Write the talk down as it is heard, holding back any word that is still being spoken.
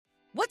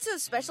What's so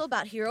special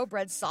about Hero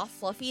Bread's soft,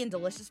 fluffy, and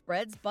delicious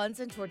breads, buns,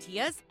 and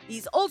tortillas?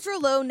 These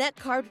ultra-low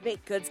net-carb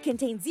baked goods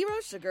contain zero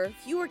sugar,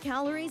 fewer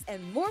calories,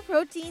 and more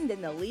protein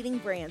than the leading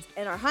brands,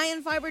 and are high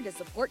in fiber to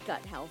support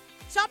gut health.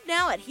 Shop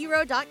now at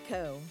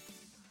hero.co.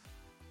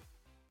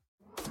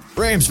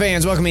 Rams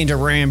fans, welcome into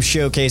Rams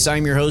Showcase.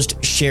 I'm your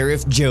host,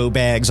 Sheriff Joe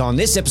Baggs. On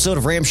this episode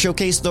of Rams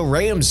Showcase, the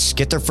Rams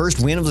get their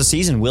first win of the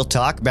season. We'll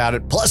talk about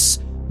it. Plus,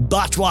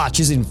 Botch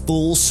Watch is in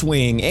full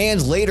swing.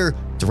 And later,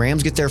 the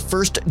Rams get their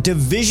first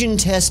division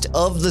test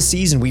of the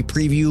season. We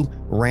preview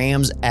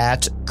Rams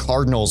at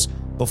Cardinals.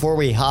 Before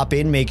we hop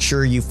in, make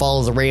sure you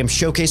follow the Rams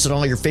Showcase on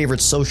all your favorite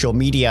social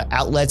media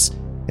outlets.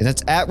 And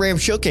that's at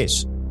Rams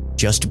Showcase.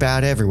 Just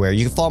about everywhere.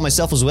 You can follow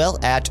myself as well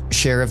at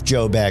Sheriff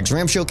Joe Baggs.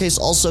 Ram Showcase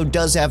also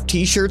does have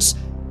t-shirts.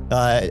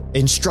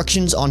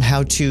 Instructions on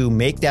how to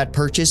make that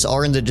purchase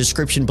are in the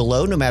description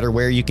below, no matter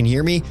where you can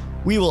hear me.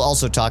 We will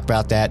also talk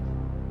about that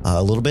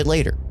a little bit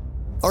later.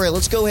 All right,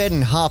 let's go ahead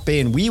and hop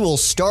in. We will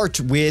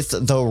start with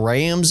the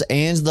Rams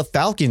and the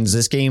Falcons.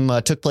 This game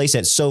took place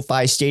at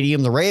SoFi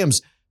Stadium. The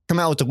Rams come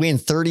out with the win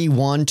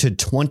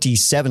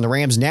 31-27. The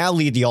Rams now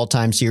lead the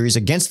all-time series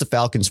against the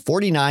Falcons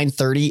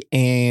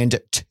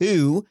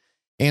 49-30-2.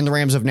 And the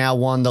Rams have now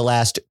won the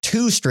last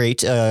two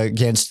straight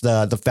against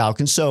the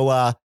Falcons.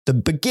 So the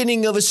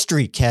beginning of a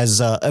streak has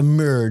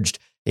emerged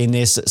in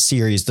this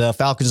series. The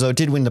Falcons, though,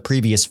 did win the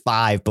previous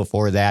five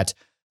before that.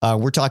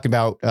 We're talking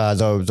about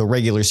the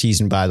regular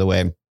season, by the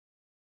way.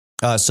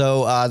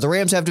 So the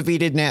Rams have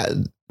defeated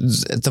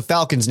the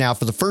Falcons now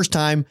for the first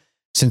time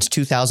since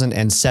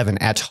 2007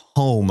 at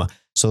home.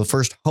 So the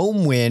first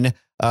home win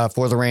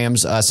for the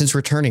Rams since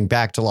returning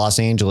back to Los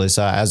Angeles,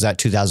 as that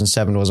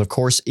 2007 was, of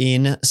course,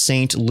 in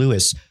St.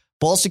 Louis.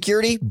 Ball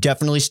security,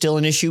 definitely still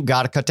an issue.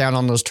 Got to cut down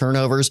on those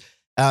turnovers.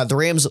 The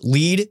Rams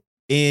lead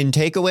in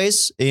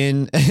takeaways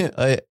in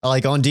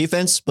like on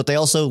defense, but they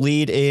also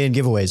lead in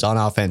giveaways on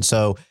offense.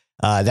 So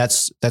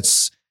that's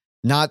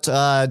not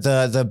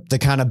the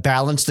kind of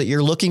balance that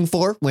you're looking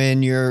for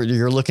when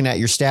you're looking at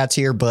your stats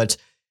here. But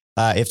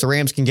if the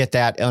Rams can get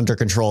that under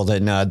control,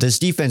 then this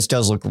defense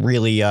does look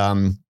really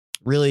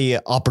really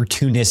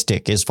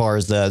opportunistic as far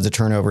as the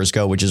turnovers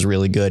go, which is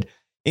really good.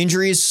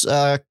 Injuries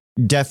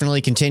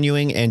definitely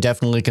continuing and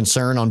definitely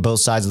concern on both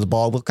sides of the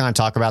ball. We'll kind of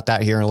talk about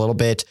that here in a little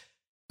bit.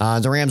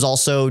 The Rams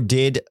also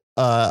did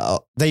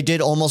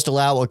almost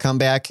allow a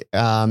comeback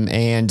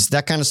and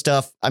that kind of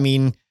stuff. I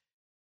mean,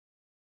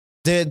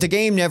 the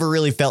game never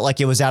really felt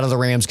like it was out of the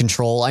Rams'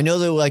 control. I know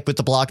that, like, with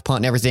the blocked punt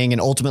and everything, and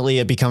ultimately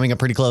it becoming a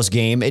pretty close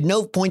game, at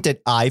no point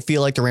that I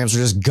feel like the Rams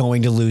were just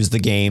going to lose the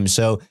game.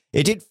 So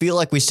it did feel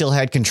like we still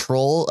had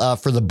control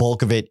for the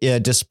bulk of it,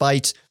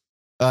 despite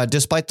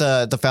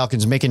the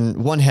Falcons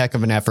making one heck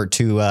of an effort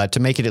to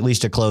make it at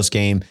least a close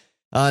game.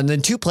 And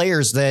then two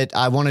players that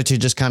I wanted to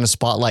just kind of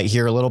spotlight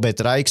here a little bit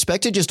that I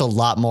expected just a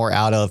lot more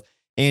out of.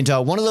 And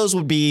one of those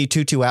would be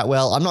Tutu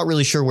Atwell. I'm not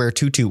really sure where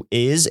Tutu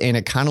is, and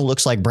it kind of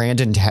looks like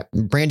Brandon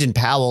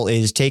Powell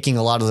is taking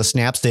a lot of the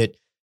snaps that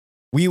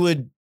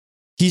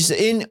he's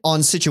in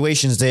on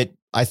situations that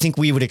I think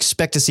we would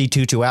expect to see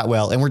Tutu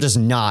Atwell, and we're just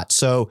not.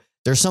 So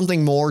there's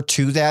something more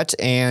to that,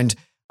 and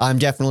I'm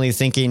definitely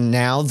thinking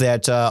now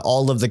that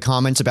all of the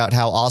comments about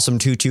how awesome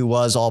Tutu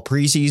was all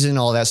preseason,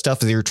 all that stuff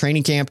with your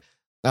training camp,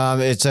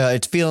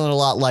 it's feeling a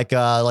lot like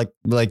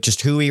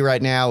just hooey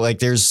right now. Like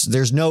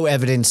there's no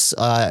evidence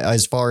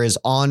as far as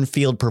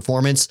on-field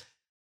performance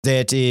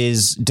that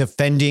is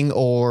defending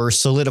or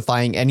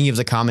solidifying any of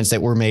the comments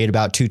that were made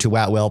about Tutu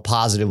Atwell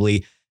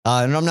positively.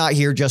 And I'm not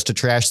here just to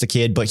trash the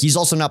kid, but he's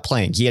also not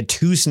playing. He had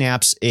 2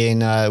 snaps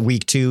in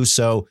week 2.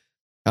 So,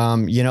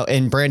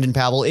 and Brandon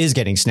Powell is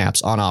getting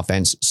snaps on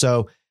offense.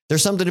 So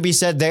there's something to be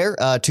said there.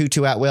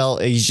 Tutu Atwell,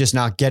 he's just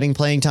not getting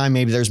playing time.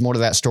 Maybe there's more to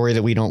that story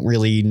that we don't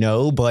really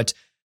know, but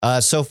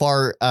so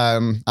far,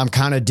 I'm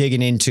kind of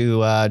digging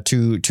into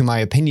to my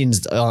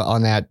opinions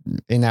on that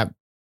in that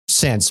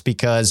sense,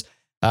 because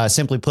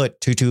simply put,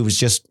 Tutu he's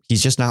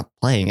just not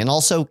playing. And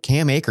also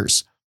Cam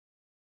Akers.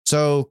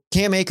 So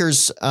Cam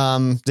Akers,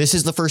 this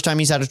is the first time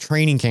he's had a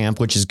training camp,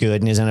 which is good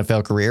in his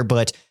NFL career.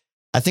 But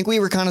I think we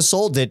were kind of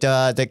sold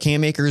that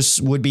Cam Akers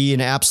would be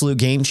an absolute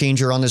game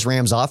changer on this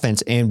Rams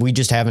offense, and we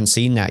just haven't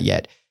seen that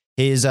yet.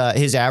 His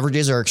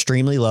averages are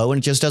extremely low, and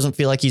it just doesn't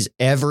feel like he's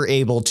ever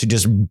able to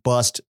just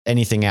bust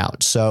anything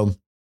out. So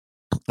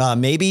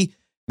maybe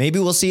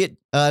we'll see it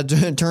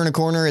turn a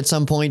corner at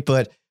some point.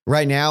 But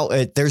right now,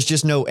 there's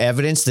just no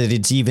evidence that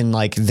it's even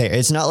like there.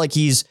 It's not like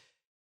he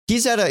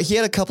had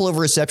a couple of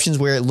receptions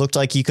where it looked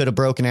like he could have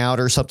broken out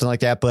or something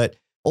like that. But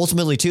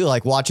ultimately, too,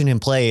 like watching him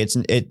play,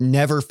 it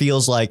never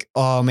feels like,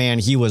 oh man,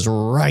 he was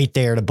right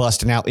there to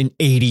busting out in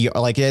 80.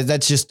 Like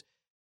that's just,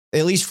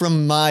 at least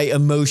from my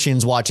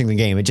emotions watching the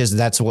game,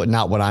 that's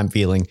not what I'm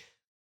feeling.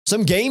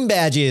 Some game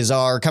badges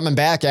are coming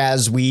back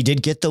as we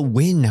did get the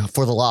win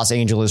for the Los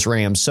Angeles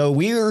Rams. So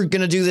we're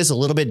going to do this a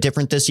little bit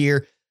different this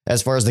year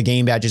as far as the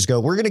game badges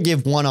go. We're going to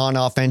give one on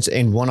offense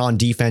and one on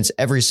defense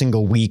every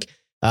single week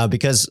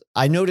because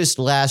I noticed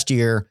last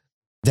year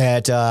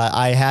that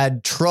I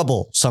had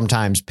trouble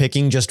sometimes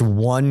picking just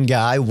one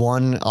guy,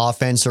 one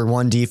offense or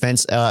one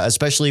defense,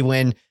 especially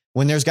when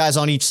there's guys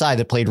on each side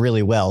that played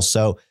really well.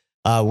 So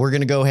we're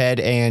going to go ahead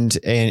and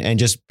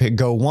just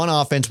go one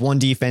offense, one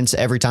defense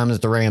every time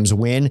that the Rams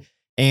win.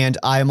 And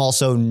I am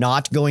also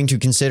not going to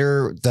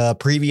consider the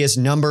previous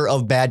number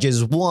of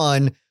badges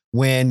won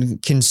when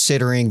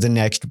considering the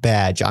next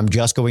badge. I'm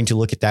just going to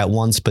look at that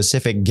one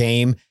specific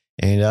game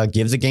and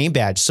give the game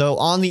badge. So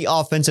on the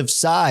offensive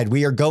side,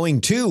 we are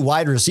going to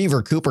wide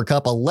receiver Cooper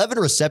Kupp, 11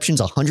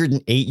 receptions,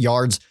 108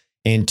 yards,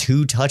 and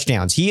 2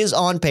 touchdowns. He is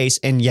on pace.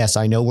 And yes,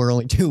 I know we're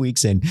only 2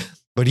 weeks in,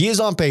 but he is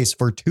on pace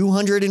for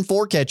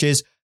 204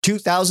 catches,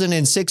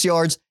 2,006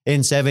 yards,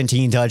 and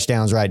 17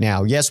 touchdowns right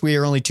now. Yes, we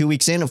are only 2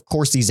 weeks in. Of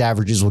course, these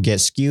averages will get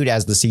skewed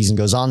as the season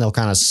goes on. They'll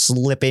kind of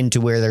slip into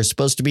where they're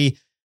supposed to be,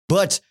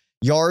 but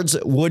yards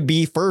would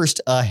be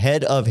first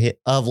ahead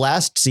of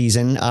last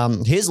season,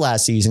 his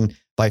last season,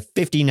 by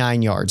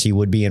 59 yards. He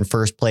would be in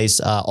first place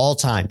all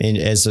time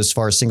as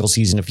far as single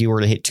season if he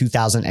were to hit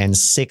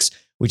 2,006,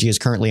 which he is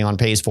currently on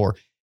pace for.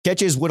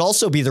 Catches would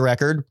also be the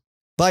record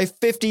by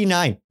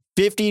 59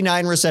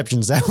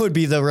 receptions. That would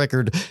be the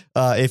record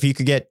if he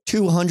could get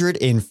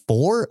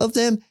 204 of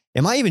them.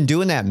 Am I even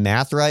doing that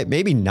math right?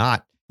 Maybe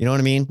not. You know what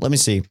I mean? Let me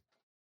see.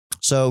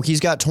 So he's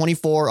got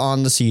 24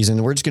 on the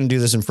season. We're just going to do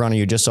this in front of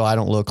you just so I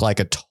don't look like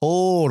a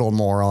total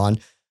moron.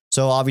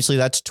 So obviously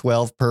that's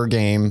 12 per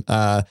game.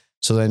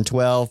 So then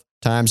 12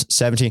 times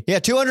 17. Yeah,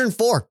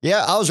 204.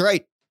 Yeah, I was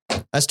right.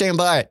 I stand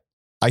by it.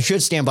 I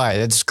should stand by it.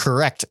 It's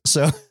correct.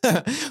 So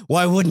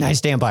why wouldn't I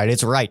stand by it?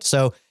 It's right.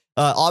 So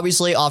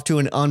obviously off to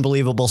an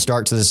unbelievable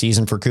start to the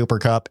season for Cooper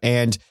Kupp.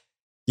 And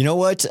you know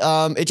what?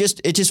 It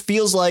just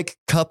feels like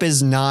Kupp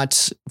is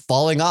not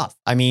falling off.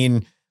 I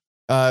mean,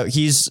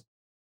 he's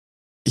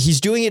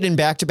doing it in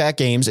back-to-back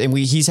games, and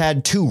he's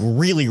had 2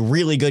 really,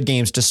 really good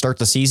games to start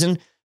the season.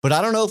 But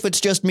I don't know if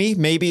it's just me.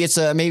 Maybe it's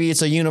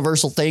a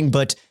universal thing,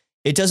 but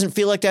it doesn't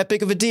feel like that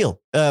big of a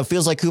deal.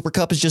 Feels like Cooper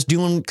Kupp is just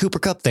doing Cooper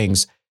Kupp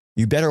things.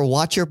 You better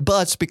watch your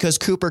butts because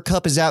Cooper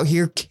Kupp is out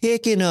here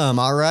kicking them.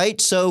 All right.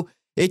 So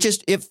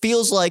it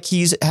feels like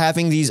he's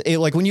having these,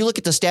 like when you look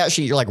at the stat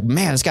sheet, you're like,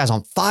 man, this guy's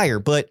on fire.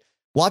 But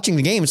watching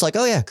the game, it's like,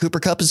 oh yeah, Cooper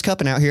Kupp is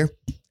cupping out here.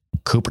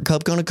 Cooper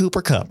Kupp going to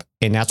Cooper Kupp.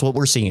 And that's what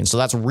we're seeing. So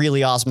that's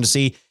really awesome to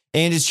see.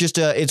 And it's just,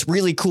 it's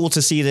really cool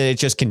to see that it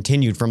just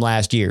continued from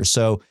last year.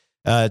 So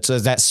that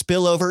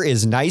spillover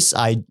is nice.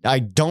 I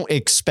don't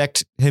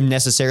expect him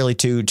necessarily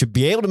to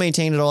be able to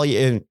maintain it all.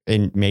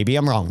 And maybe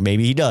I'm wrong.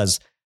 Maybe he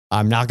does.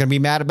 I'm not going to be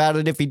mad about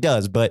it if he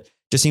does, but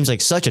just seems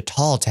like such a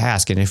tall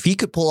task. And if he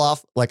could pull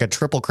off like a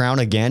triple crown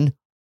again,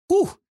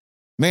 whew,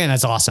 man,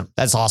 that's awesome.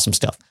 That's awesome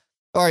stuff.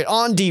 All right,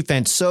 on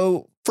defense.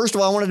 So first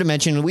of all, I wanted to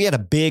mention we had a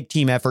big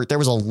team effort. There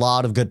was a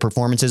lot of good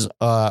performances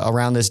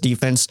around this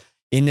defense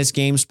in this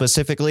game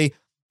specifically.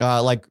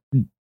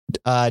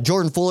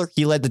 Jordan Fuller,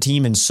 he led the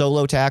team in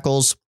solo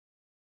tackles.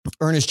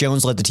 Ernest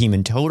Jones led the team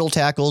in total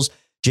tackles.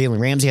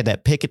 Jalen Ramsey had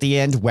that pick at the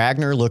end.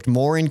 Wagner looked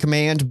more in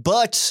command,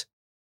 but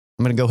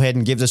I'm going to go ahead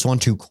and give this one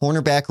to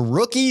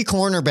rookie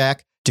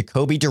cornerback,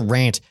 Jacoby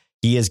Durant.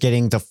 He is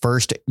getting the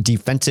first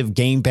defensive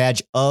game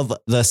badge of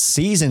the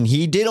season.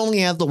 He did only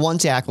have the 1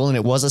 tackle, and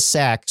it was a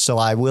sack, so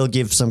I will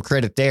give some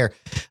credit there.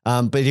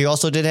 But he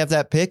also did have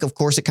that pick. Of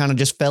course, it kind of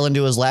just fell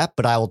into his lap,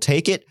 but I will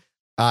take it.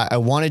 I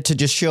wanted to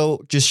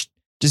just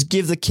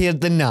give the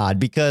kid the nod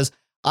because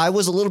I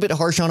was a little bit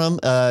harsh on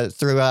him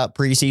throughout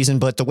preseason,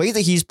 but the way that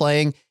he's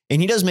playing, and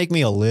he does make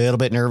me a little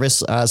bit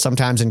nervous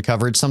sometimes in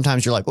coverage.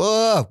 Sometimes you're like,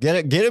 whoa,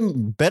 get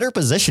him better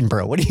position,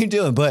 bro. What are you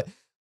doing? But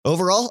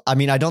overall, I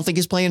mean, I don't think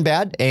he's playing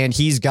bad. And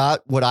he's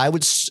got what I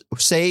would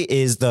say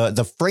is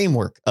the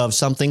framework of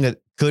something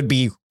that could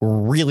be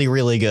really,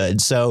 really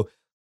good. So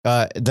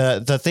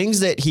the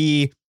things that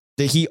he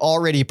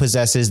already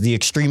possesses, the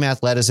extreme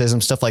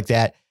athleticism, stuff like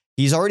that,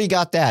 he's already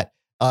got that.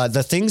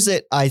 The things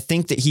that I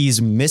think that he's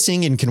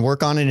missing and can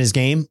work on in his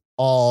game,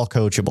 all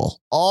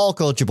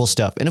coachable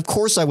stuff. And of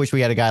course, I wish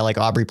we had a guy like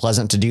Aubrey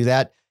Pleasant to do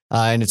that.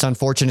 And it's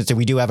unfortunate that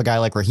we do have a guy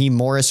like Raheem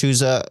Morris,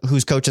 who's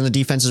coaching the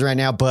defenses right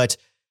now. But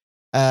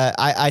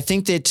I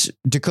think that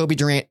Jacoby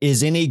Durant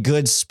is in a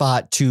good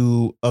spot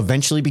to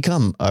eventually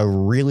become a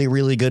really,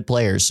 really good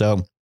player.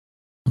 So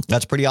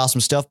that's pretty awesome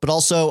stuff. But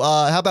also,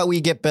 how about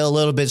we get a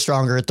little bit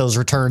stronger at those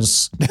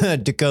returns,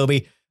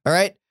 Jacoby? All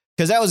right.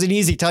 Because that was an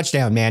easy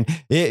touchdown, man.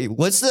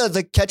 What's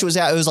the catch was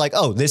out? It was like,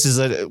 oh, this is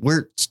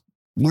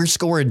we're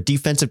scoring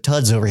defensive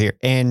tuds over here.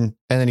 And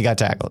then he got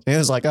tackled. And it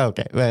was like, oh,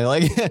 okay.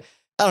 Like,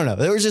 I don't know.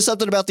 There was just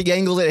something about the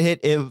angle that hit.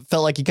 It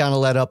felt like he kind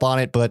of let up on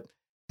it. But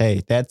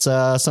hey, that's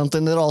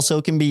something that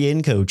also can be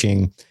in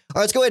coaching. All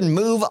right, let's go ahead and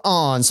move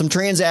on. Some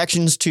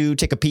transactions to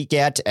take a peek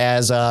at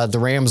as the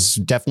Rams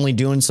definitely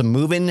doing some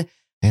moving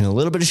and a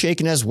little bit of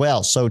shaking as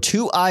well. So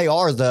to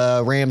IR,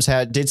 the Rams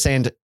did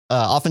send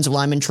offensive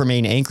lineman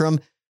Tremaine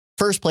Ankrum.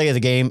 First play of the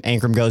game,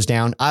 Ankrum goes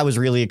down. I was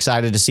really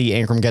excited to see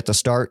Ankrum get the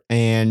start,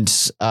 and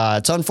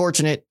it's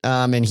unfortunate,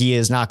 and he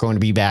is not going to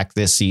be back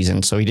this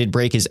season. So he did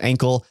break his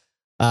ankle.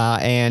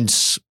 And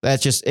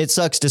that's just, it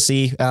sucks to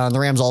see. The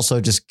Rams also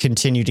just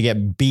continue to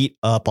get beat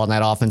up on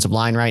that offensive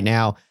line right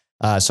now.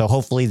 So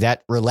hopefully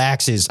that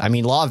relaxes. I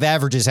mean, law of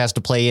averages has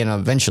to play in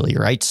eventually,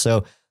 right?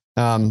 So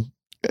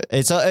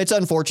it's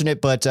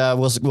unfortunate, but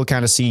we'll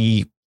kind of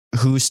see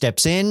who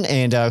steps in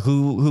and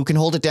who can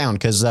hold it down.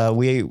 Because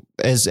we,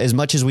 as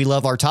much as we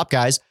love our top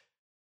guys,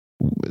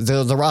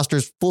 the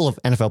roster's full of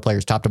NFL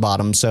players, top to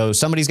bottom. So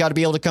somebody's got to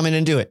be able to come in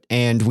and do it.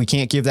 And we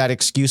can't give that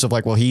excuse of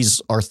like, well,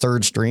 he's our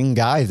third string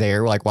guy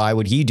there. Like, why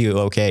would he do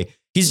okay?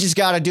 He's just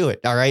got to do it.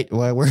 All right.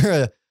 Well, we're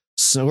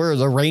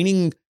the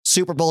reigning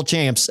Super Bowl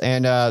champs,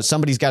 and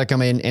somebody's got to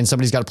come in and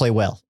somebody's got to play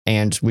well.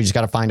 And we just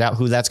got to find out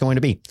who that's going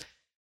to be.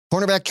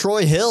 Cornerback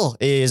Troy Hill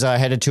is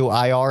headed to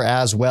IR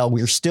as well.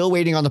 We're still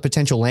waiting on the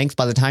potential length.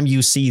 By the time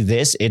you see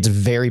this, it's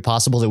very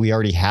possible that we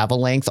already have a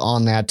length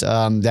on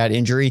that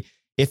injury.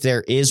 If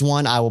there is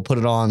one, I will put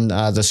it on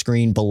the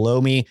screen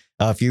below me.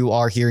 If you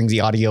are hearing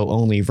the audio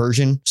only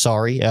version,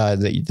 sorry,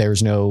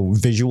 there's no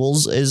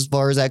visuals as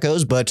far as that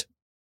goes, but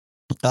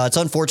it's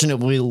unfortunate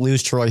we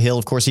lose Troy Hill.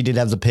 Of course, he did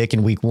have the pick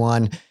in week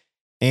 1,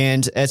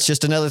 and it's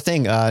just another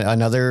thing,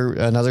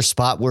 another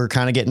spot we're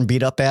kind of getting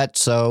beat up at.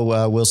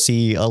 So we'll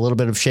see a little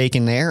bit of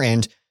shaking there,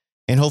 and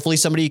hopefully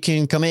somebody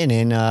can come in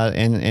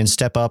and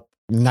step up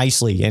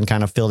nicely and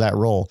kind of fill that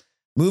role.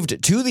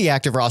 Moved to the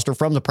active roster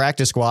from the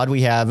practice squad,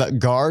 we have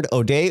guard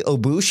Oday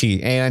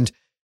Obushi. And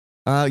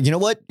you know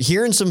what?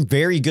 Hearing some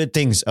very good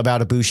things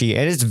about Obushi,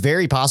 and it's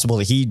very possible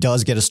that he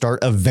does get a start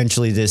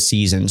eventually this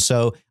season.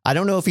 So I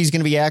don't know if he's going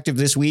to be active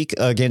this week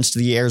against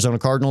the Arizona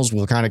Cardinals.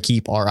 We'll kind of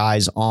keep our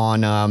eyes on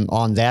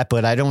that,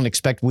 but I don't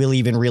expect we'll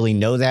even really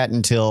know that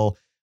until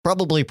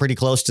probably pretty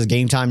close to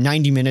game time.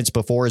 90 minutes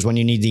before is when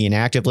you need the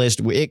inactive list.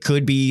 It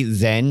could be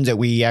then that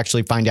we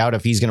actually find out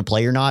if he's going to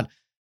play or not.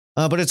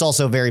 But it's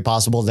also very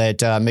possible that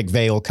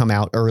McVay will come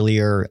out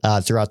earlier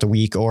throughout the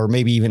week, or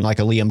maybe even like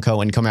a Liam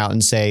Cohen come out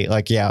and say,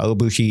 like, yeah,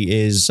 Obushi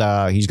is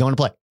he's going to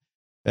play.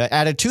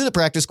 Added to the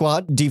practice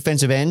squad,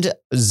 defensive end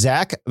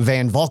Zach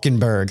Van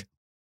Valkenburg.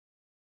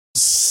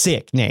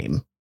 Sick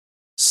name.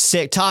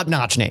 Sick,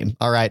 top-notch name.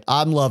 All right,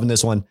 I'm loving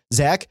this one.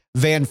 Zach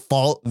Van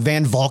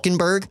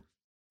Valkenburg.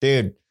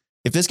 Dude,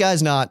 if this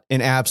guy's not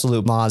an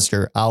absolute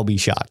monster, I'll be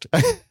shocked.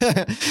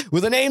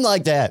 With a name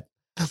like that.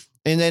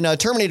 And then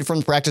terminated from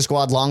the practice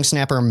squad, long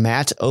snapper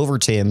Matt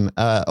Overton,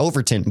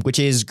 which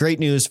is great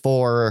news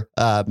for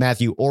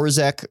Matthew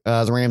Orzech,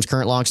 the Rams'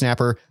 current long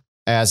snapper,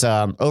 as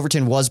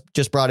Overton was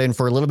just brought in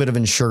for a little bit of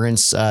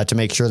insurance to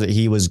make sure that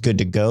he was good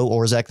to go,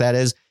 Orzech, that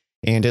is.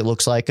 And it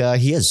looks like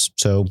he is.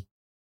 So,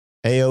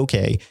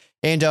 A-okay.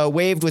 And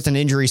waived with an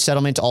injury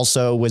settlement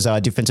also was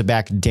defensive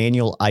back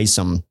Daniel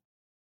Isom.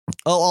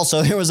 Oh,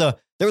 also, there was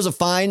a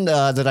fine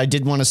that I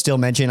did want to still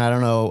mention. I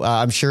don't know.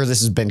 I'm sure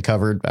this has been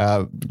covered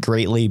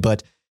greatly,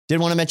 but did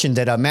want to mention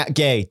that Matt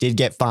Gay did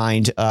get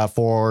fined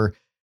for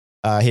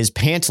his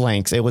pant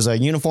length. It was a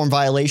uniform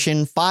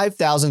violation,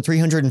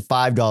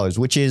 $5,305,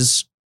 which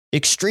is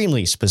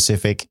extremely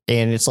specific.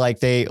 And it's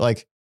like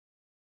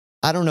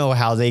I don't know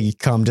how they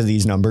come to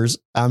these numbers.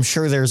 I'm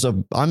sure there's a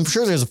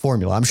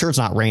formula. I'm sure it's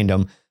not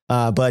random.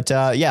 But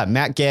yeah,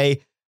 Matt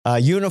Gay,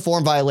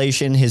 uniform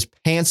violation. His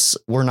pants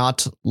were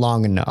not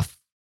long enough.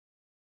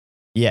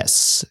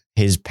 Yes,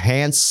 his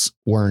pants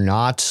were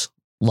not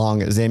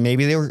long.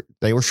 Maybe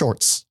they were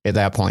shorts at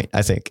that point,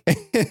 I think.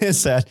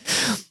 It's that,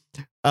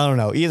 I don't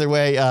know. Either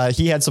way,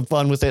 he had some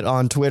fun with it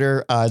on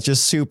Twitter.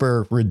 Just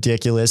super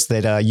ridiculous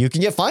that you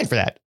can get fined for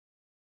that.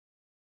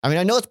 I mean,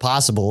 I know it's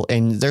possible,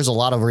 and there's a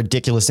lot of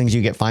ridiculous things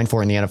you get fined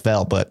for in the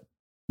NFL, but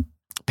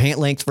pant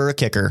length for a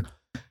kicker.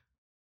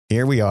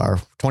 Here we are,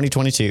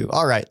 2022.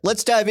 All right,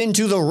 let's dive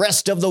into the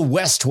rest of the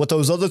West, what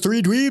those other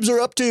three dweebs are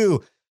up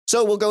to.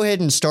 So we'll go ahead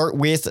and start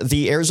with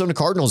the Arizona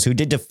Cardinals, who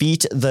did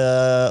defeat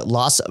the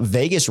Las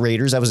Vegas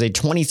Raiders. That was a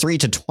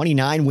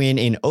 23-29 win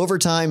in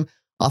overtime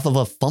off of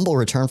a fumble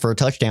return for a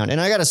touchdown. And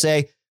I got to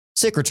say,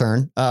 sick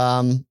return.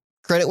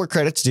 Credit where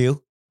credit's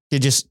due. He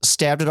just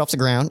stabbed it off the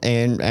ground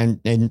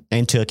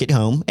and took it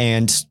home.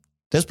 And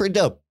that's pretty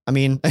dope. I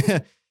mean,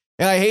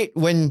 I hate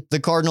when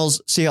the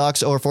Cardinals,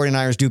 Seahawks, or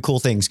 49ers do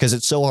cool things because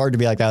it's so hard to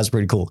be like, that was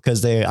pretty cool,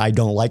 because I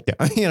don't like them.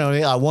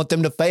 I want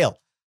them to fail.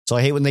 So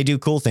I hate when they do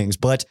cool things.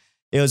 But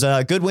it was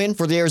a good win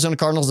for the Arizona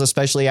Cardinals,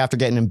 especially after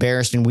getting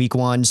embarrassed in week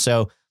 1.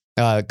 So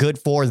good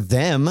for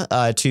them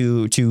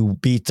to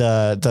beat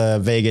the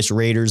Vegas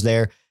Raiders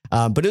there.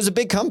 But it was a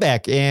big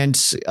comeback. And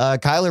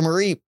Kyler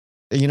Murray,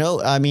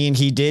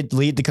 he did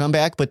lead the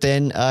comeback, but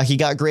then he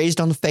got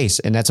grazed on the face.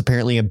 And that's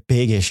apparently a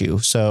big issue.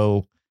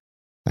 So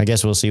I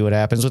guess we'll see what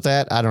happens with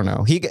that. I don't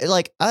know.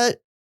 I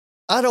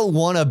don't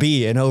want to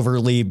be an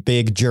overly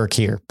big jerk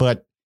here,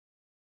 but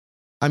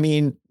I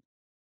mean,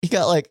 he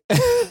got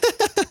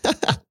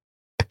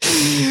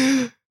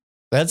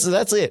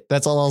That's it.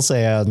 That's all I'll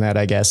say on that,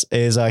 I guess,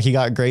 is he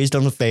got grazed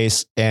on the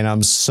face. And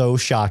I'm so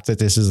shocked that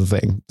this is a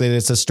thing, that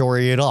it's a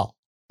story at all.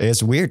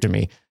 It's weird to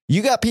me.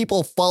 You got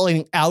people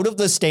falling out of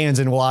the stands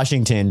in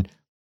Washington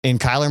and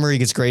Kyler Murray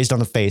gets grazed on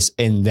the face.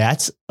 And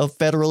that's a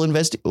federal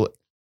investigation.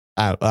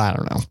 I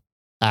don't know.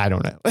 I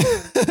don't know.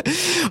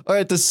 All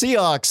right, the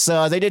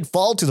Seahawks, they did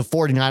fall to the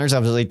 49ers.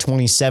 That was a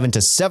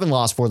 27-7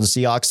 loss for the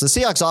Seahawks. The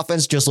Seahawks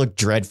offense just looked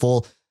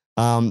dreadful.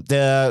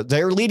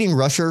 Their leading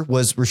rusher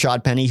was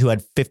Rashad Penny, who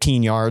had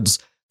 15 yards.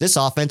 This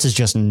offense is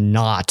just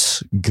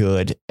not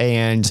good.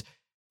 And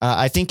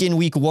I think in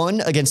week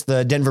 1 against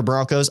the Denver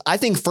Broncos, I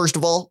think, first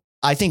of all,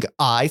 I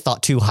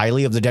thought too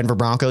highly of the Denver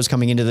Broncos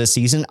coming into this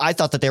season. I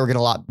thought that they were going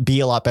to be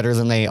a lot better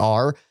than they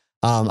are.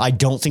 I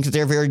don't think that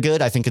they're very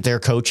good. I think that their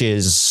coach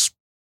is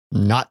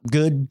not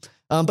good.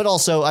 But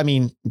also, I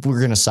mean, we're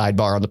going to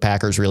sidebar on the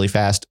Packers really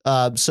fast.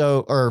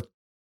 Or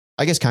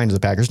I guess kind of the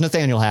Packers,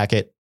 Nathaniel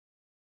Hackett.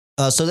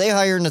 So they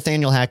hire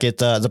Nathaniel Hackett,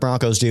 the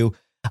Broncos do.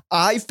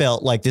 I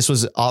felt like this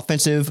was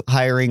offensive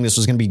hiring. This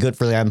was going to be good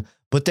for them.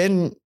 But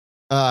then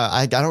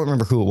I don't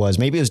remember who it was.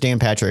 Maybe it was Dan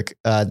Patrick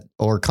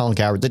or Colin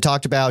Cowherd that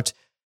talked about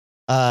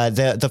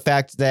the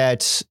fact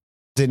that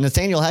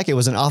Nathaniel Hackett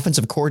was an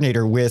offensive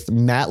coordinator with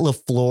Matt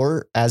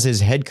LaFleur as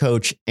his head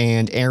coach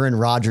and Aaron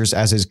Rodgers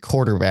as his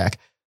quarterback.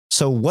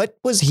 So what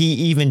was he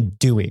even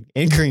doing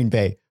in Green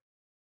Bay?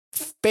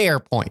 Fair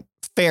point.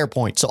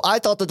 So I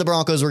thought that the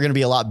Broncos were going to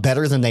be a lot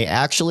better than they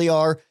actually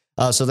are.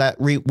 So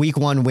that week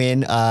 1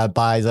 win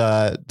by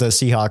the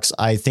Seahawks,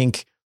 I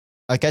think,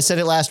 like I said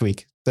it last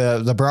week,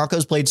 the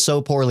Broncos played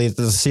so poorly that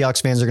the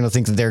Seahawks fans are going to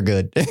think that they're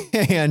good.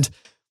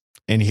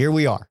 and here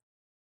we are.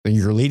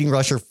 Your leading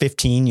rusher,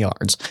 15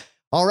 yards.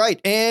 All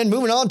right, and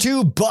moving on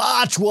to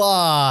Botch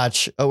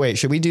Watch. Oh wait,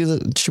 should we do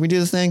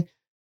the thing?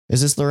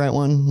 Is this the right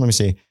one? Let me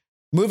see.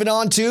 Moving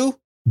on to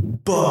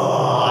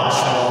Botch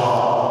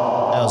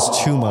Watch. That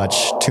was too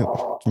much.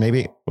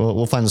 Maybe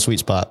we'll find the sweet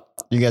spot.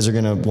 You guys are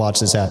gonna watch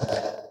this app.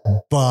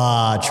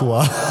 Botch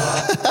Watch.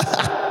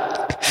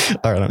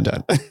 All right, I'm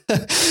done.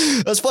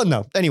 That's fun,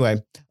 though. Anyway,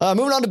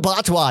 moving on to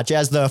Botch Watch,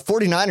 as the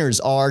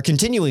 49ers are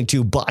continuing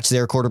to botch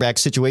their quarterback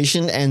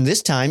situation. And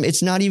this time,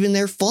 it's not even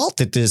their fault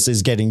that this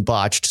is getting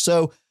botched.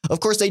 So, of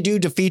course, they do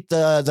defeat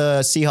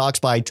the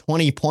Seahawks by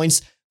 20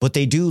 points, but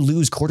they do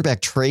lose quarterback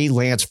Trey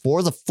Lance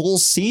for the full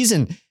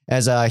season,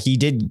 as he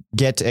did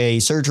get a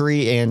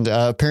surgery, and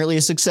apparently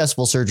a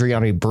successful surgery,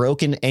 on a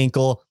broken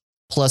ankle,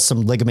 plus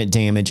some ligament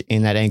damage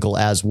in that ankle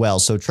as well.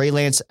 So Trey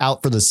Lance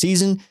out for the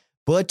season,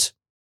 but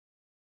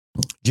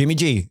Jimmy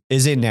G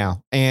is in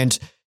now. And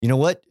you know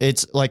what?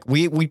 It's like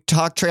we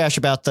talk trash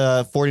about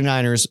the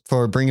 49ers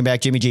for bringing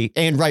back Jimmy G,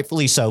 and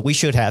rightfully so. We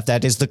should have.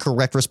 That is the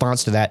correct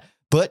response to that.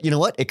 But you know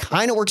what? It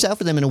kind of works out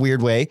for them in a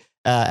weird way,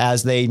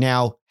 as they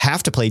now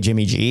have to play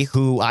Jimmy G,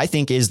 who I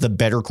think is the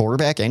better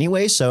quarterback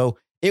anyway. So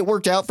it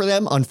worked out for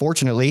them,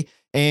 unfortunately.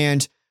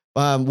 And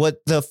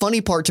what the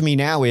funny part to me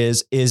now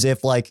is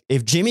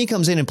if Jimmy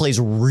comes in and plays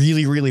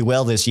really, really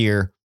well this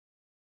year,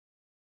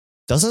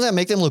 doesn't that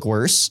make them look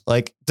worse?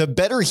 Like, the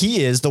better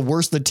he is, the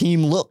worse the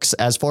team looks,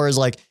 as far as,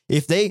 like,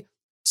 if they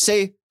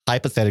say,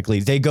 hypothetically,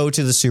 they go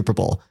to the Super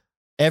Bowl,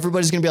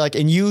 everybody's going to be like,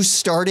 and you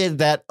started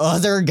that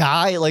other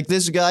guy, like,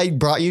 this guy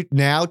brought you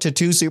now to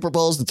 2 Super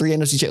Bowls, the 3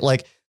 NFC,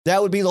 like, that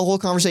would be the whole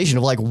conversation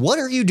of like, what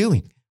are you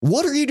doing?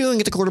 What are you doing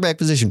at the quarterback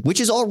position? Which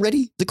is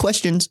already the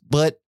questions,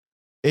 but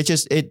it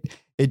just, it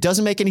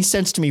doesn't make any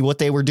sense to me what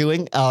they were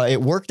doing.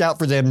 It worked out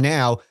for them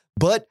now,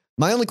 but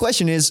my only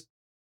question is,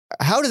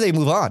 how do they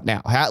move on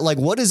now?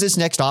 What is this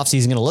next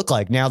offseason going to look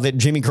like now that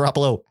Jimmy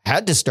Garoppolo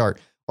had to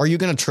start? Are you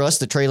going to trust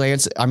that Trey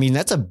Lance? I mean,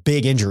 that's a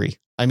big injury.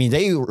 I mean,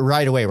 they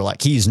right away were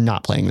like, he's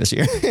not playing this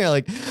year.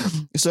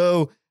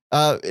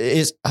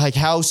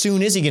 How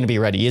soon is he going to be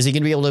ready? Is he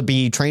going to be able to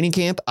be training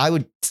camp? I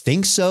would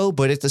think so.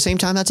 But at the same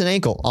time, that's an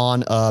ankle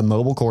on a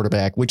mobile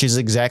quarterback, which is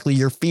exactly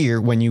your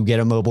fear when you get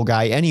a mobile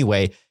guy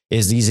anyway,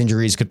 is these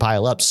injuries could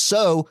pile up.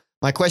 So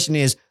my question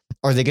is,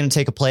 are they going to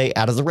take a play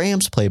out of the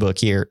Rams playbook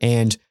here?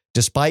 And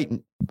despite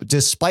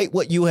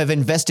what you have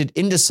invested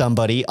into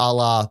somebody, a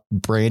la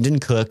Brandon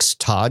Cooks,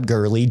 Todd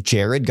Gurley,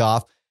 Jared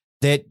Goff,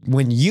 that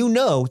when you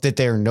know that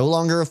they're no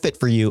longer a fit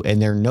for you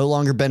and they're no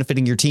longer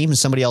benefiting your team and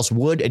somebody else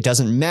would, it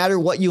doesn't matter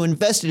what you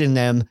invested in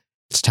them,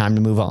 it's time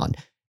to move on.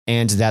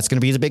 And that's going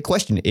to be the big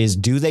question is,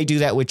 do they do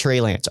that with Trey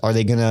Lance? Are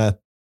they going to,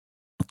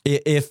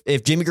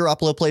 if Jimmy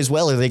Garoppolo plays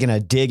well, are they going to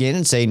dig in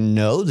and say,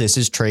 no, this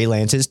is Trey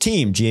Lance's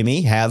team.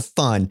 Jimmy, have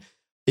fun.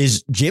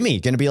 Is Jimmy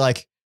going to be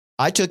like,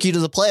 I took you to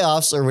the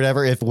playoffs or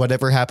whatever, if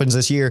whatever happens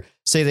this year,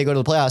 say they go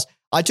to the playoffs.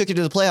 I took you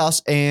to the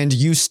playoffs and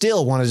you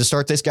still wanted to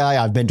start this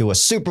guy. I've been to a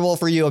Super Bowl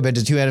for you. I've been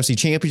to 2 NFC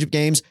championship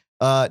games.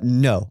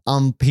 No,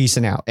 I'm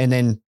peacing out. And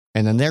then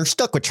they're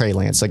stuck with Trey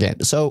Lance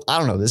again. So I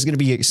don't know. This is going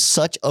to be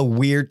such a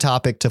weird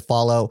topic to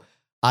follow.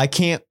 I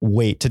can't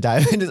wait to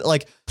dive into it.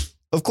 Like,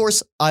 of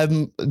course,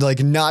 I'm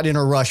like not in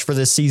a rush for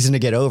this season to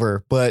get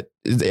over, but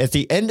at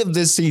the end of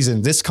this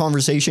season, this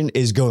conversation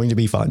is going to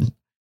be fun.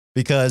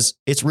 Because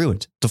it's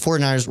ruined. The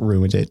 49ers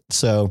ruined it.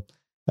 So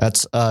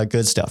that's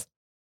good stuff.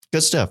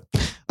 Good stuff.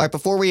 All right,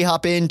 before we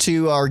hop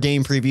into our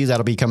game preview,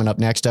 that'll be coming up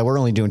next. We're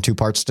only doing 2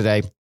 parts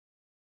today.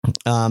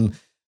 But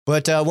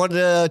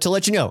wanted to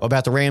let you know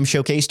about the Ram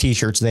Showcase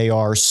t-shirts. They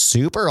are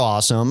super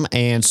awesome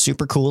and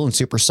super cool and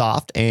super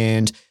soft.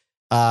 And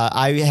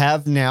I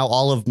have now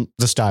all of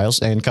the styles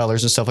and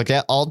colors and stuff like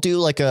that. I'll do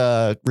like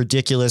a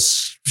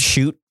ridiculous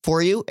shoot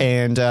for you.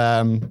 And,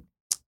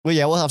 well,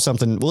 yeah,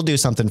 we'll do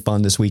something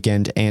fun this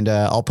weekend, and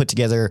I'll put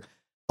together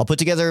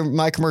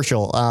my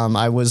commercial.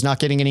 I was not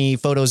getting any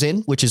photos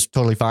in, which is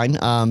totally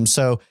fine.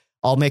 So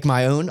I'll make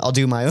my own. I'll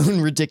do my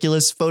own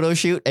ridiculous photo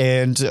shoot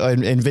and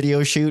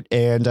video shoot,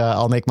 and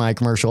I'll make my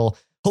commercial.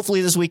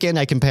 Hopefully this weekend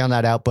I can pound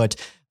that out. But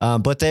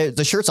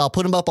the shirts, I'll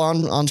put them up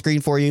on screen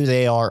for you.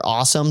 They are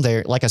awesome.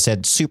 They're, like I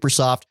said, super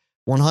soft.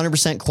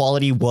 100%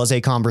 quality was a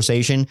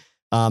conversation.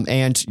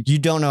 And you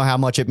don't know how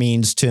much it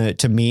means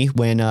to me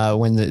when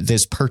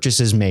this purchase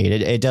is made.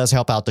 It does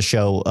help out the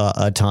show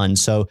a ton.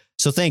 So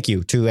thank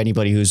you to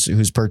anybody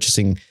who's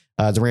purchasing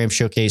the Rams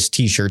Showcase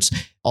t-shirts.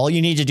 All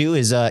you need to do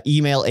is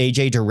email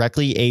AJ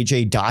directly,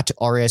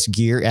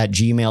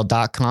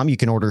 aj.rsgear@gmail.com. You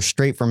can order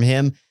straight from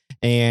him,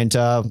 and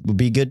we'll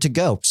be good to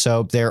go.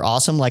 So they're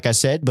awesome, like I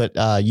said, but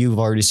you've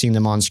already seen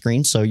them on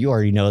screen, so you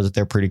already know that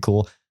they're pretty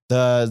cool.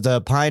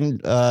 The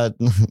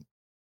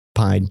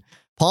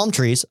palm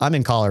trees. I'm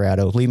in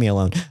Colorado. Leave me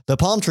alone. The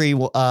palm tree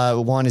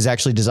one is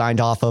actually designed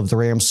off of the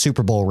Rams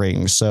Super Bowl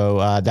ring.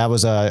 So that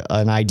was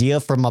an idea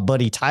from my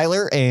buddy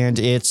Tyler, and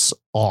it's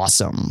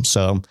awesome.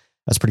 So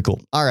that's pretty cool.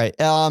 All right.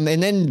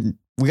 And then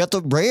we got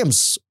the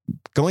Rams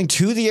going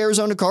to the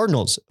Arizona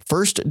Cardinals.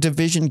 First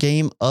division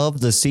game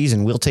of the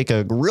season. We'll take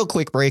a real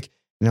quick break,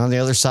 and on the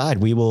other side,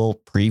 we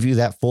will preview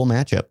that full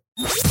matchup.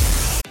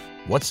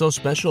 What's so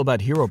special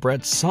about Hero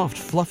Bread's soft,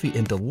 fluffy,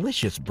 and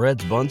delicious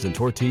breads, buns, and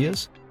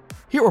tortillas?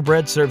 Hero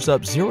Bread serves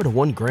up 0 to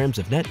 1 grams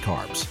of net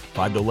carbs,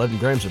 5 to 11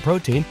 grams of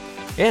protein,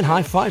 and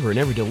high fiber in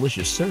every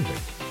delicious serving.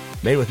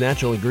 Made with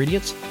natural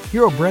ingredients,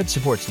 Hero Bread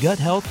supports gut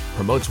health,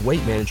 promotes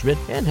weight management,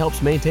 and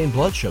helps maintain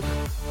blood sugar.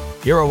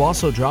 Hero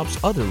also drops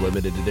other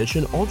limited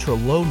edition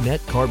ultra-low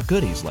net carb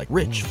goodies like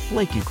rich,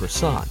 flaky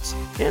croissants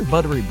and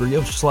buttery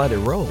brioche slider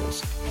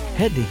rolls.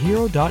 Head to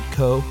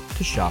hero.co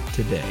to shop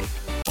today.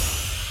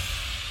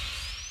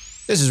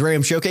 This is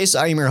Rams Showcase.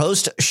 I am your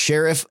host,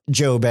 Sheriff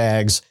Joe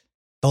Bags.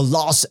 The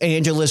Los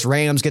Angeles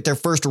Rams get their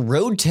first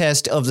road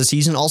test of the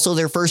season, also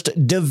their first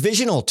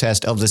divisional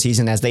test of the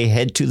season as they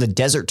head to the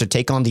desert to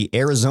take on the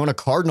Arizona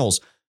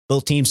Cardinals.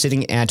 Both teams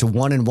sitting at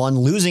 1-1,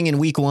 losing in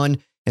week 1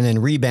 and then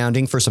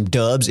rebounding for some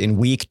dubs in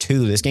week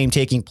 2. This game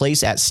taking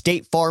place at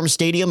State Farm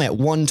Stadium at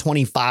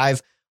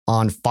 1:25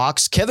 on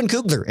Fox. Kevin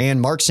Kugler and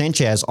Mark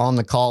Sanchez on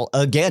the call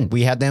again.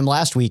 We had them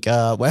last week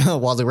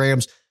while the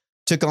Rams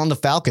took on the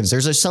Falcons.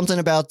 There's just something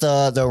about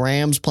the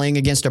Rams playing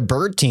against a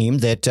bird team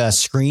that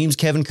screams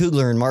Kevin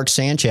Kugler and Mark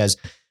Sanchez.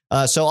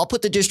 So I'll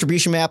put the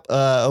distribution map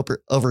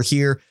over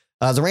here.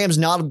 The Rams,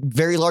 not a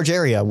very large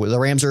area. The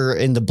Rams are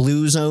in the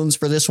blue zones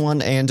for this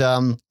one. And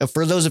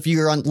for those of you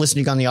who are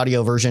listening on the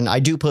audio version, I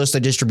do post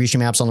the distribution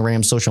maps on the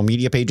Rams social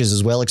media pages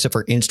as well, except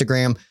for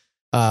Instagram.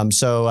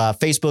 So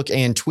Facebook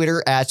and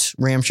Twitter at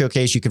Rams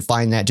Showcase, you can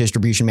find that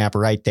distribution map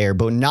right there,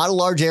 but not a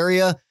large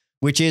area,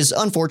 which is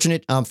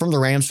unfortunate from the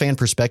Rams fan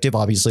perspective.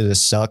 Obviously,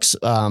 this sucks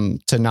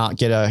to not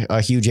get a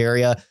huge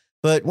area.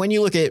 But when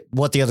you look at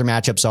what the other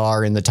matchups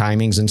are and the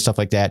timings and stuff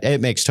like that,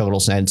 it makes total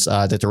sense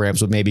that the Rams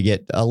would maybe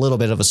get a little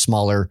bit of a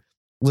smaller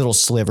little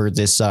sliver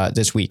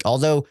this week.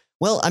 Although,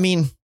 well, I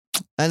mean,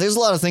 there's a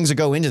lot of things that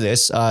go into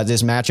this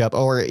matchup,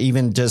 or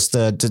even just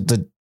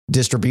the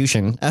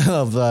distribution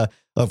of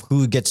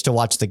who gets to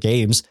watch the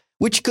games,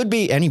 which could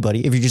be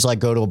anybody if you just like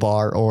go to a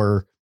bar,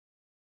 or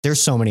there's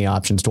so many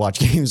options to watch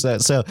games.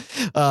 But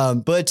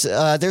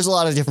there's a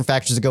lot of different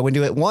factors that go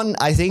into it. One,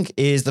 I think,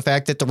 is the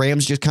fact that the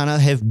Rams just kind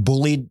of have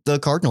bullied the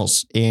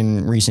Cardinals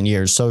in recent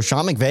years. So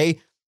Sean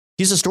McVay,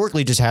 he's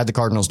historically just had the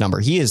Cardinals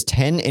number. He is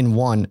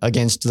 10-1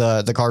 against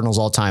the Cardinals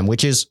all time,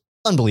 which is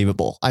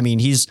unbelievable. I mean,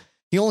 he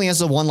only has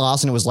the one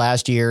loss, and it was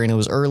last year, and it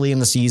was early in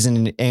the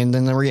season, and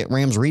then the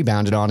Rams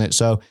rebounded on it.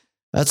 So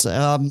that's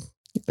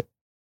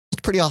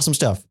pretty awesome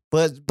stuff.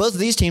 But both of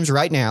these teams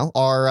right now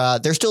are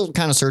they're still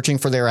kind of searching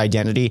for their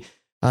identity.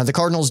 The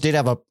Cardinals did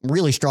have a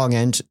really strong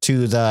end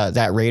to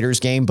that Raiders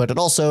game, but it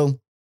also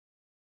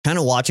kind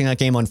of watching that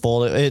game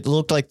unfold, it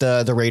looked like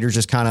the Raiders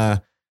just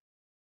kind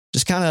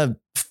of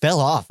fell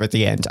off at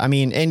the end. I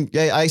mean, and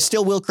I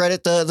still will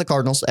credit the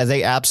Cardinals.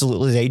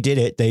 They did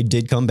it. They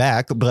did come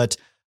back, but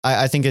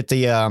I think that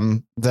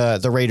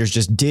the Raiders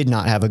just did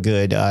not have a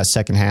good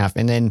second half.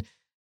 And then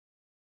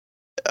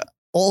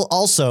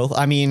also,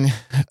 I mean,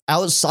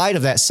 outside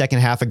of that second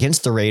half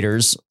against the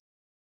Raiders,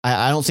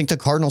 I don't think the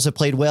Cardinals have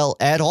played well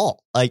at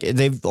all. Like,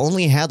 they've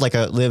only had like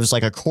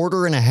a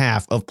quarter and a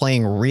half of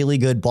playing really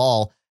good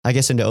ball, I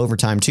guess into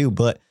overtime too.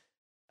 But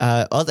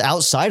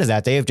outside of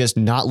that, they have just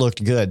not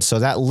looked good. So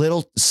that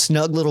little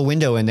snug little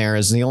window in there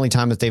is the only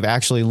time that they've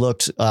actually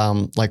looked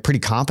like pretty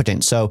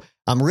competent. So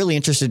I'm really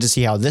interested to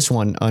see how this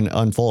one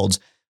unfolds.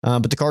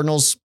 But the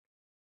Cardinals,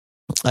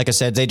 like I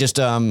said, they just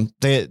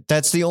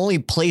that's the only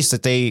place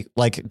that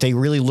they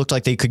really looked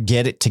like they could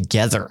get it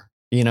together,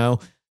 you know?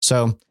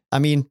 So, I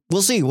mean,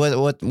 we'll see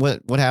what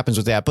happens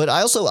with that. But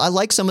I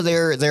like some of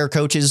their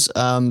coaches.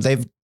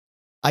 They've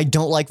I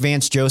don't like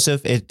Vance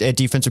Joseph at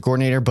defensive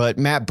coordinator, but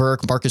Matt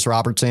Burke, Marcus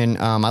Robertson,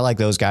 I like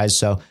those guys.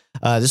 So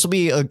this will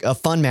be a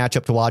fun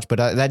matchup to watch.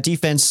 But that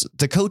defense,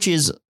 the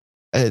coaches,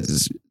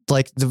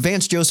 like the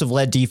Vance Joseph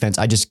led defense,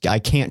 I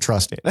can't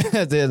trust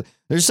it.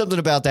 There's something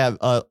about that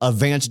a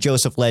Vance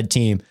Joseph led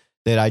team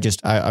that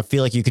I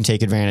feel like you can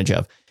take advantage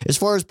of. As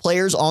far as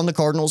players on the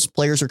Cardinals,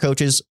 players or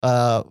coaches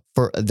that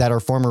are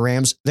former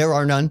Rams, there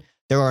are none.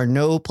 There are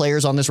no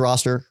players on this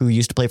roster who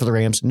used to play for the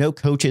Rams, no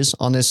coaches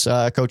on this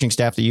coaching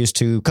staff that used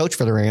to coach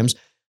for the Rams.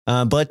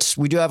 But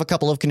we do have a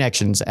couple of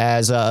connections.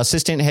 As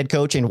assistant head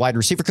coach and wide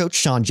receiver coach,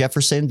 Sean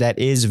Jefferson, that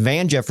is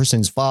Van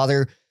Jefferson's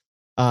father,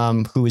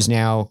 who is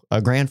now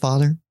a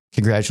grandfather.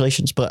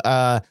 Congratulations. But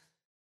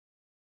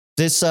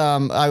we saw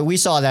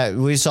that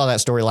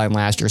storyline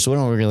last year, so we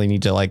don't really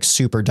need to like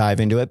super dive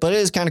into it, but it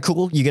is kind of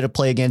cool. You get to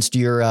play against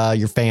your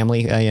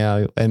family,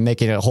 and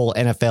make it a whole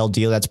NFL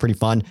deal. That's pretty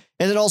fun.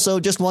 And then also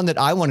just one that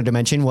I wanted to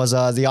mention was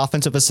the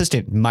offensive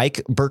assistant,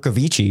 Mike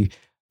Bercovici,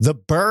 the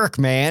Burke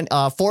man,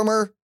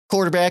 former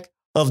quarterback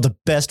of the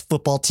best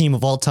football team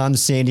of all time, the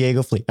San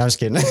Diego Fleet. I'm just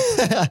kidding.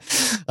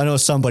 I know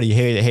somebody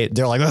hate.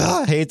 They're like,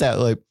 I hate that.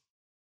 Like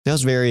that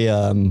was very,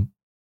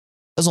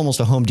 that's almost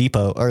a Home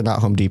Depot, or not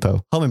Home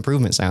Depot, Home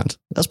Improvement sound.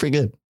 That's pretty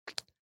good.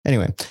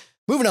 Anyway,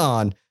 moving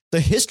on. The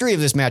history of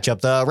this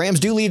matchup. The Rams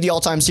do lead the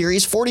all-time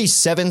series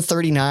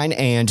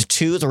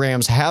 47-39-2. The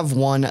Rams have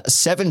won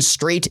 7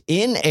 straight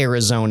in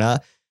Arizona.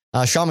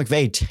 Sean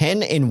McVay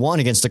 10-1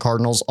 against the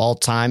Cardinals all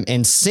time.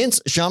 And since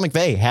Sean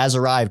McVay has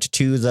arrived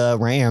to the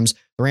Rams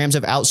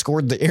have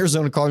outscored the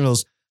Arizona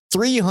Cardinals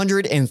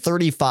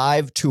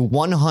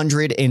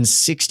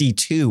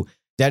 335-162.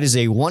 That is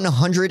a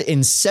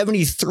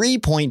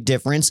 173-point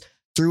difference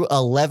through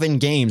 11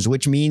 games,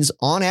 which means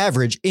on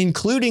average,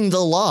 including the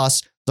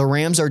loss, the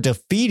Rams are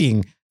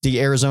defeating the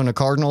Arizona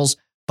Cardinals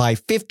by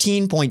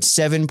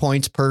 15.7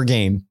 points per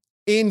game,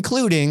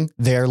 including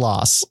their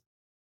loss.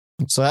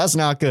 So that's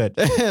not good.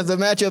 The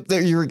matchup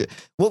that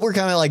what we're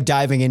kind of like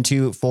diving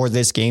into for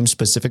this game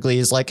specifically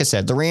is, like I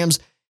said, the Rams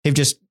have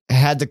just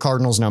had the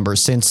Cardinals number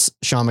since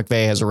Sean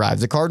McVay has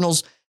arrived. The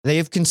Cardinals, they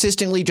have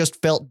consistently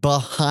just felt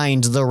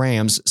behind the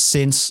Rams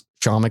since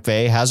Sean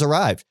McVay has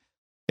arrived.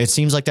 It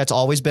seems like that's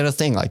always been a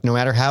thing. Like no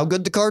matter how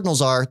good the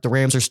Cardinals are, the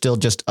Rams are still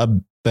just a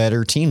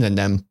better team than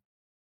them.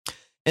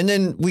 And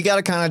then we got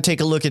to kind of take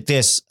a look at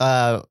this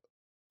for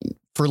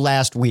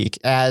last week,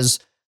 as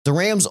the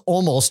Rams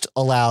almost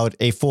allowed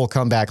a full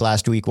comeback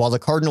last week, while the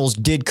Cardinals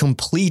did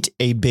complete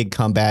a big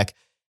comeback.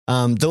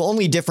 The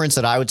only difference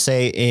that I would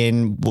say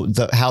in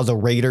how the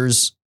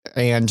Raiders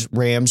and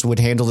Rams would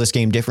handle this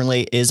game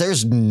differently is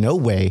there's no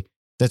way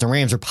that the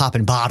Rams are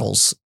popping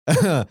bottles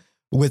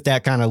with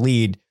that kind of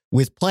lead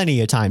with plenty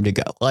of time to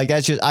go. Like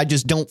I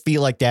just don't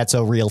feel like that's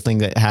a real thing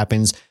that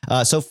happens.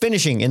 So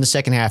finishing in the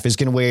second half is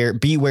going to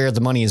be where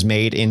the money is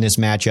made in this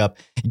matchup.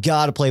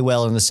 Got to play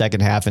well in the second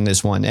half in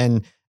this one.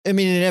 And I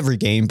mean, in every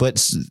game,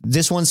 but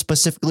this one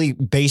specifically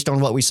based on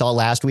what we saw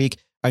last week,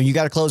 you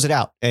got to close it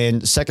out.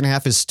 And second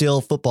half is still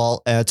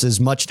football. It's as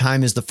much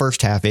time as the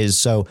first half is.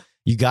 So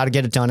you got to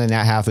get it done in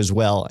that half as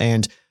well.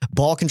 And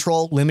ball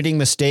control, limiting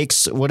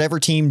mistakes, whatever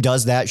team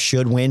does that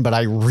should win. But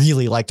I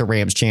really like the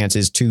Rams'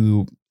 chances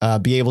to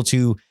be able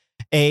to,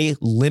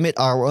 limit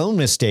our own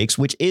mistakes,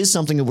 which is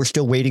something that we're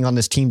still waiting on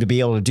this team to be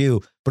able to do,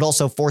 but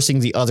also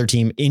forcing the other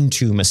team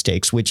into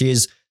mistakes, which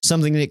is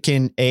something that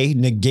can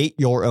negate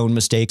your own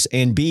mistakes,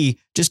 and B,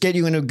 just get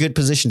you in a good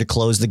position to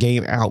close the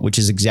game out, which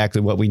is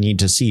exactly what we need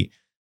to see.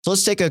 So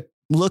let's take a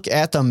look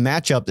at the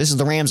matchup. This is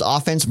the Rams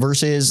offense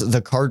versus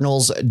the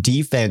Cardinals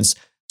defense.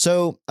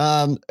 So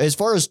as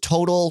far as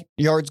total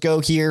yards go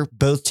here,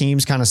 both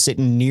teams kind of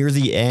sitting near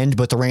the end,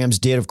 but the Rams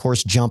did, of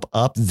course, jump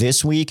up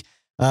this week.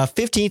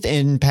 15th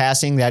in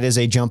passing, that is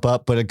a jump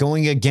up, but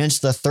going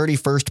against the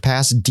 31st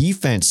pass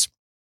defense.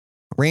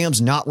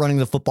 Rams not running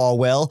the football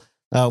well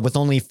with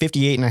only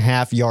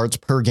 58.5 yards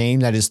per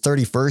game. That is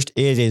 31st.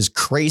 It is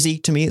crazy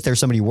to me if there's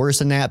somebody worse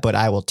than that, but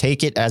I will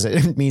take it as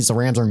it means the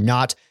Rams are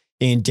not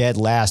in dead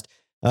last.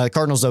 The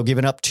Cardinals, though,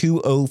 giving up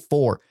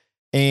 204.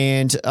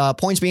 And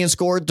points being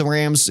scored, the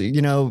Rams,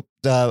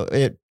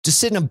 just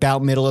sitting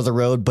about middle of the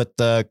road, but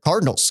the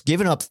Cardinals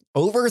giving up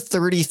over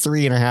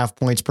 33.5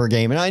 points per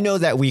game. And I know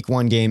that week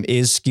one game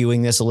is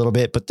skewing this a little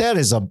bit, but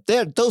those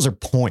are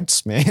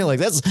points, man. Like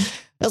that's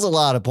a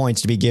lot of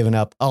points to be given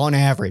up on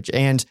average.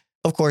 And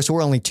of course,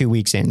 we're only 2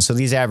 weeks in, so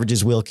these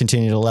averages will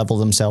continue to level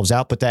themselves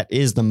out, but that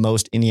is the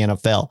most in the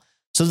NFL.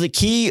 So the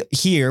key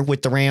here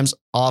with the Rams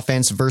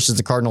offense versus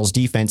the Cardinals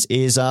defense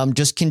is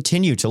just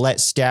continue to let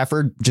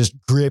Stafford just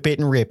grip it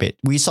and rip it.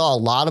 We saw a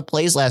lot of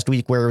plays last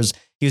week where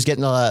he was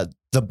getting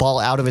the ball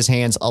out of his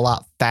hands a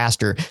lot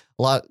faster,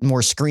 a lot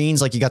more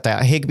screens. Like you got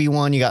that Higbee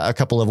one, you got a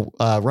couple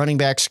of running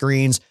back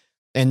screens,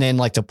 and then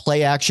like the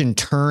play action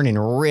turn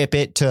and rip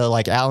it to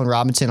like Allen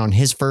Robinson on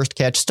his first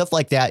catch. Stuff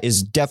like that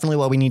is definitely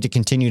what we need to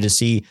continue to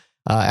see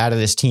out of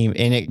this team.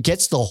 And it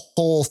gets the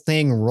whole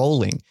thing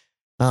rolling.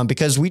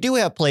 Because we do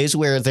have plays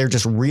where they're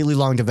just really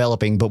long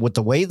developing, but with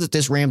the way that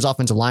this Rams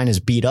offensive line is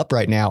beat up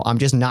right now, I'm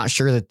just not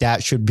sure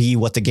that should be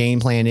what the game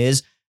plan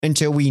is.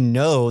 until we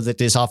know that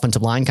this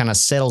offensive line kind of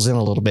settles in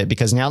a little bit,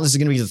 because now this is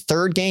going to be the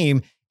third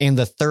game and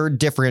the third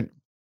different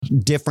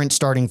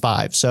starting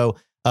five. So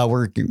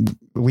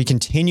we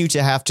continue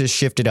to have to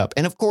shift it up.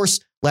 And of course,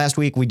 last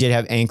week we did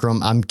have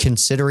Ankrum. I'm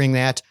considering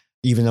that,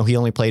 even though he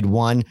only played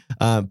one.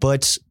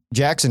 But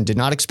Jackson did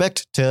not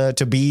expect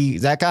to be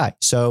that guy.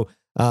 So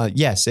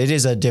yes, it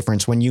is a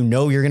difference when you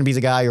know you're going to be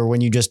the guy, or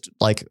when you just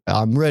like,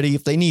 I'm ready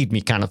if they need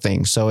me kind of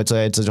thing. So it's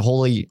a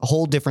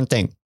whole different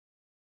thing.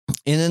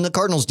 And then the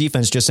Cardinals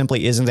defense just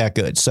simply isn't that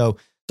good. So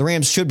the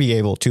Rams should be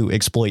able to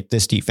exploit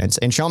this defense.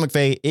 And Sean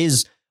McVay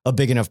is a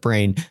big enough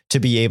brain to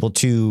be able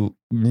to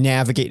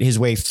navigate his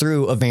way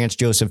through a Vance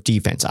Joseph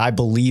defense. I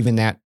believe in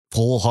that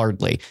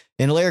wholeheartedly.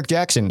 And Alaric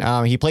Jackson,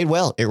 he played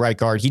well at right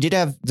guard. He did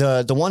have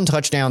the one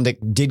touchdown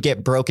that did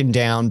get broken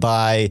down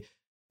by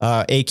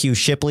AQ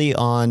Shipley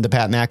on the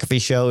Pat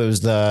McAfee show. It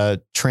was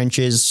the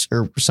trenches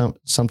or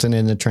something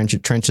in the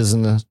trenches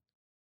in the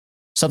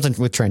something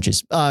with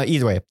trenches.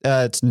 Either way,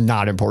 it's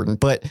not important,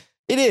 but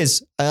it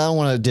is. I don't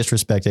want to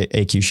disrespect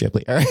AQ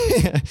Shipley. All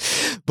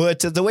right?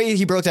 But the way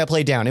he broke that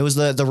play down, it was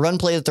the run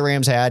play that the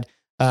Rams had,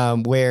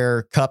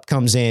 where Kupp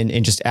comes in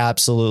and just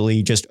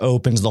absolutely just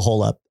opens the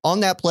hole up. On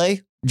that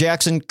play,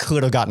 Jackson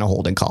could have gotten a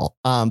holding call,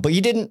 but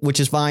he didn't, which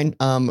is fine.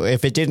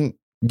 If it didn't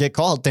get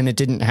called, then it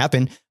didn't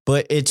happen.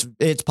 But it's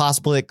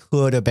possible it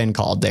could have been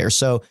called there.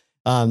 So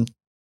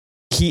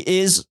he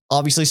is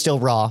obviously still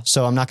raw.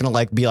 So I'm not going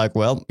to be like,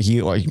 well,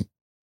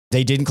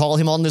 they didn't call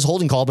him on this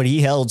holding call, but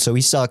he held, so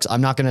he sucks. I'm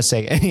not going to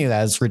say any of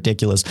that. It's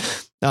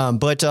ridiculous.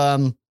 But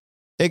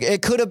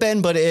it could have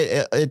been, but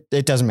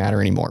it doesn't matter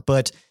anymore.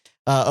 But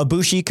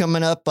Ibushi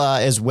coming up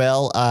as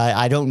well.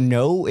 I don't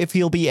know if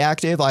he'll be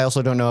active. I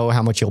also don't know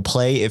how much he'll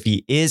play if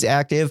he is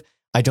active.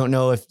 I don't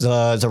know if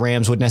the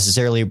Rams would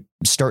necessarily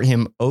start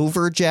him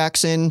over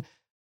Jackson.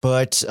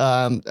 But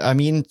I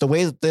mean, the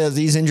way that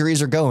these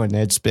injuries are going,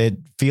 it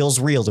feels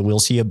real that we'll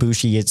see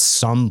Ibushi at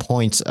some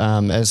point,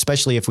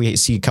 especially if we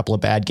see a couple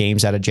of bad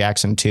games out of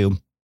Jackson too.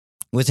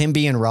 With him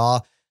being raw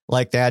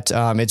like that,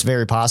 it's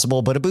very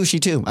possible. But Ibushi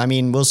too. I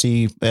mean, we'll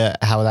see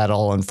how that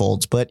all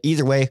unfolds. But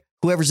either way,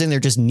 whoever's in there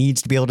just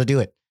needs to be able to do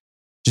it.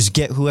 Just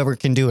get whoever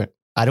can do it.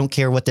 I don't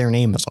care what their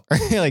names are.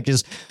 Like,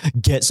 just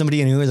get somebody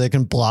in here that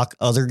can block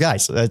other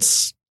guys.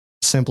 That's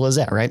simple as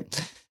that,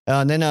 right?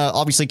 And then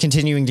obviously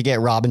continuing to get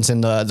Robinson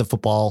the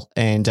football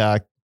and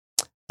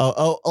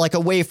like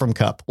away from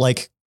Kupp.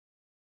 Like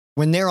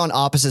when they're on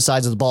opposite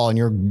sides of the ball and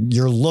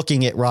you're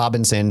looking at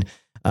Robinson,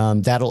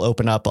 that'll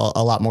open up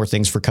a lot more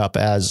things for Kupp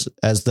as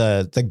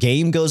the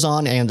game goes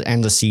on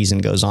and the season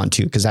goes on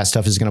too, because that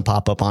stuff is going to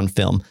pop up on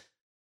film.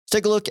 Let's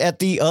take a look at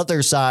the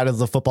other side of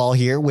the football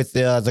here with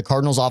the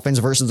Cardinals offense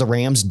versus the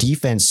Rams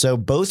defense. So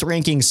both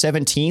ranking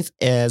 17th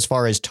as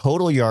far as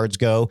total yards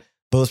go.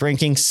 Both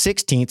ranking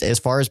 16th as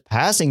far as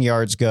passing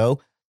yards go.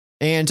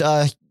 And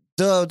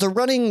the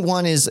running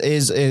one is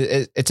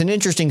it's an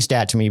interesting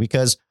stat to me,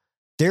 because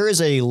there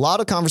is a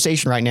lot of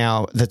conversation right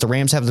now that the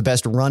Rams have the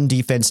best run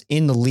defense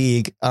in the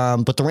league.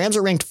 But the Rams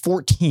are ranked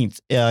 14th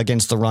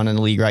against the run in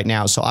the league right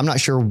now. So I'm not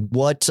sure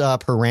what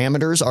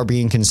parameters are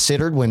being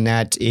considered when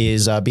that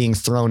is being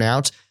thrown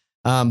out.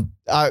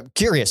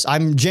 Curious.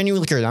 I'm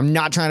genuinely curious. I'm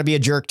not trying to be a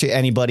jerk to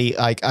anybody.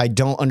 I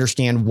don't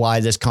understand why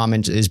this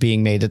comment is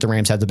being made that the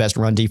Rams have the best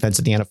run defense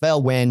in the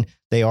NFL when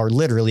they are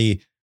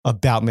literally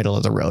about middle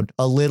of the road,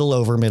 a little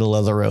over middle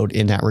of the road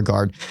in that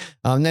regard.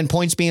 And then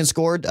points being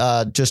scored,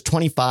 just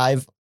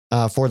 25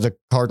 for the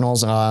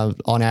Cardinals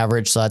on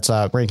average. So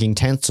that's ranking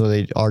 10th. So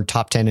they are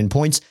top 10 in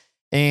points.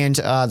 And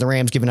the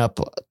Rams giving up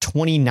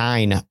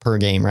 29 per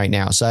game right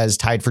now. So that is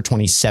tied for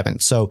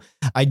 27th. So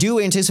I do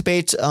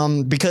anticipate,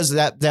 because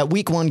that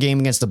week one game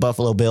against the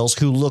Buffalo Bills,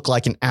 who look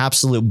like an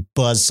absolute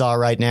buzzsaw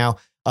right now,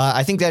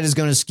 I think that is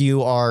going to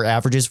skew our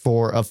averages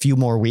for a few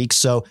more weeks.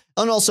 So,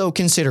 and also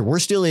consider we're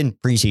still in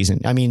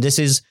preseason. I mean, this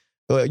is,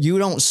 you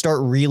don't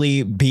start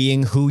really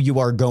being who you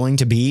are going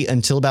to be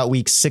until about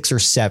week 6 or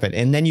 7.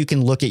 And then you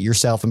can look at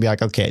yourself and be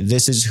like, okay,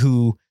 this is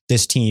who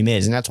this team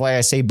is. And that's why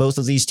I say both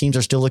of these teams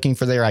are still looking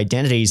for their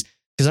identities,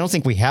 because I don't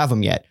think we have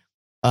them yet.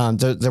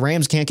 The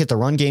Rams can't get the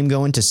run game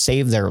going to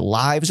save their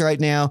lives right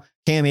now.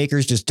 Cam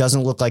Akers just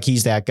doesn't look like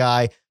he's that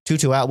guy.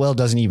 Tutu Atwell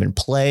doesn't even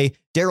play.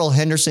 Darrell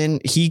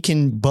Henderson, he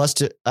can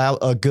bust out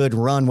a good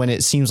run when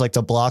it seems like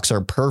the blocks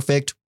are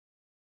perfect.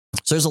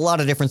 So there's a lot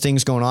of different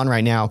things going on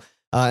right now.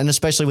 And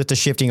especially with the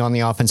shifting on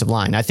the offensive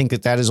line, I think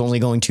that is only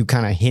going to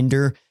kind of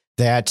hinder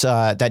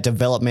that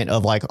development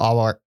of like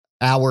our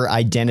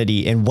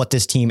identity and what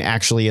this team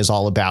actually is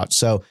all about.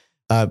 So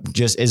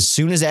just as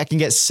soon as that can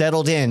get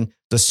settled in,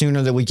 the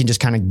sooner that we can just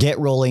kind of get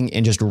rolling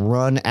and just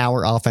run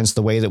our offense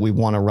the way that we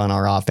want to run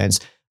our offense.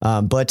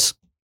 But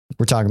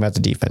we're talking about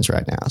the defense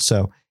right now.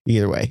 So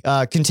either way,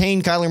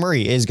 contain Kyler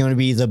Murray is going to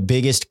be the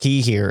biggest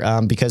key here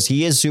because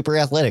he is super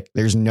athletic.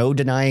 There's no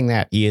denying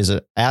that. He is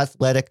an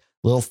athletic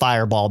little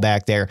fireball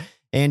back there.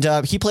 And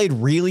he played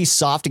really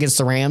soft against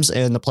the Rams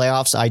in the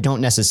playoffs. I don't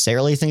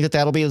necessarily think that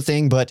that'll be the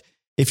thing, but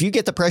if you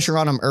get the pressure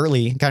on him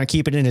early, kind of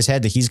keep it in his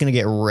head that he's going to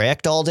get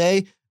wrecked all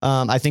day,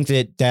 I think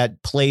that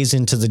plays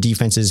into the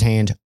defense's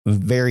hand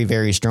very,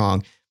 very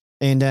strong.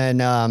 And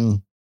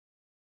then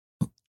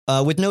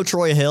with no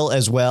Troy Hill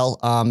as well,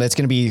 that's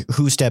going to be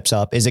who steps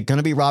up. Is it going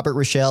to be Robert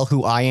Rochelle,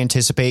 who I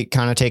anticipate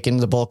kind of taking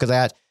the bulk of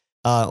that?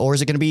 Or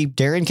is it going to be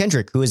Darian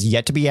Kendrick, who is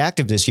yet to be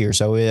active this year?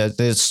 So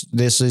this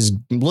is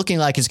looking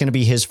like it's going to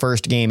be his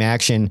first game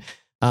action.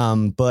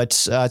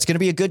 But it's going to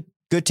be a good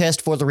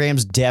test for the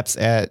Rams' depth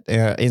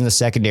in the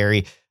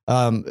secondary.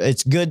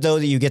 It's good, though,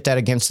 that you get that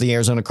against the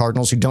Arizona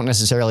Cardinals, who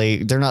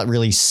they're not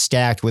really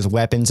stacked with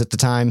weapons at the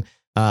time,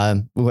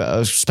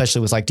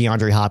 especially with like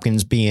DeAndre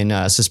Hopkins being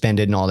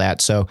suspended and all that.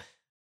 So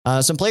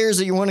some players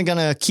that you're going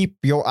to keep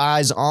your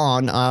eyes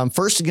on.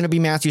 First is going to be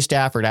Matthew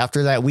Stafford.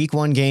 After that week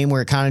 1 game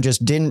where it kind of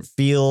just didn't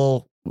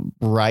feel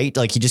right,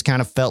 like he just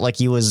kind of felt like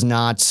he was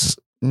not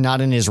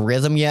in his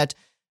rhythm yet.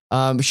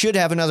 Should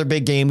have another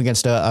big game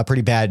against a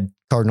pretty bad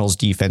Cardinals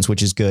defense,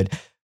 which is good.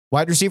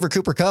 Wide receiver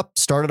Cooper Kupp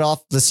started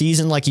off the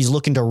season like he's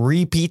looking to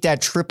repeat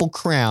that Triple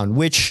Crown,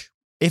 which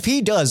if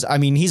he does, I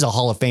mean, he's a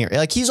Hall of Famer.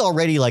 Like he's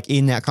already like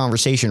in that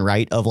conversation,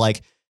 right? Of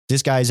like,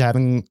 this guy's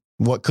having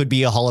what could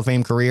be a Hall of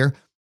Fame career.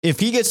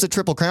 If he gets the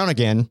Triple Crown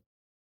again,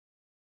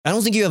 I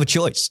don't think you have a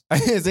choice. I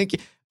think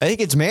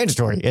it's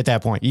mandatory at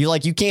that point.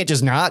 You can't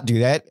just not do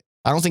that.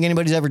 I don't think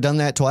anybody's ever done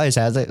that twice,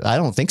 has it? I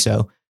don't think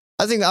so.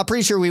 I'm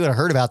pretty sure we would have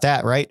heard about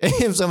that, right?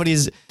 If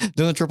somebody's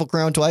doing the Triple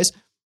Crown twice.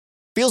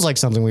 Feels like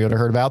something we would have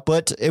heard about,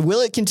 but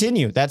will it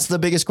continue? That's the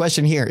biggest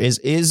question here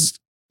is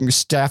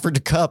Stafford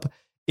to Kupp,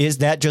 is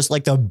that just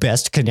like the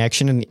best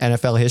connection in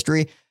NFL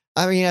history?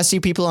 I mean, I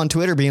see people on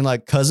Twitter being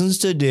like, Cousins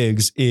to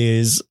Diggs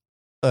is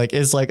like,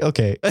 it's like,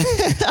 okay.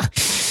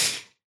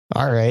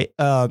 All right.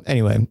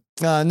 Anyway,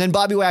 and then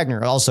Bobby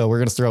Wagner also, we're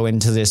going to throw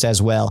into this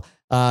as well,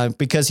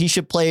 because he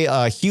should play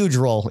a huge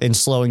role in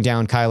slowing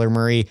down Kyler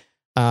Murray.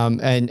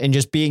 And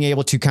just being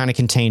able to kind of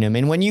contain him.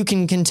 And when you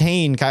can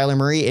contain Kyler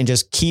Murray and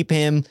just keep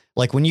him,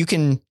 like when you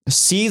can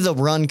see the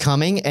run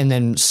coming and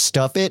then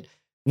stuff it,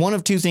 one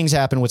of two things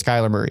happen with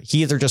Kyler Murray.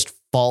 He either just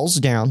falls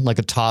down like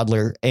a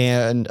toddler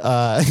and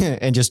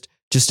just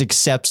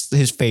accepts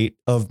his fate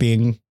of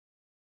being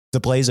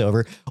the play's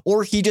over,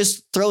 or he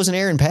just throws an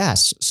errant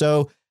pass.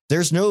 So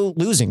there's no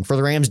losing for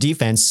the Rams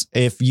defense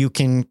if you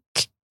can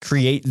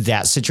create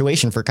that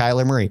situation for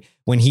Kyler Murray.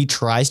 When he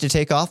tries to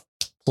take off,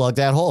 plug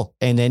that hole,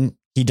 and then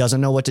he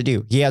doesn't know what to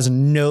do. He has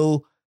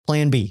no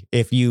plan B.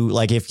 If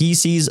he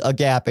sees a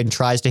gap and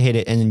tries to hit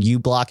it and then you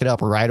block it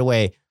up right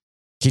away,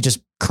 he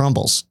just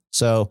crumbles.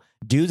 So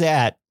do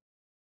that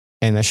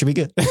and that should be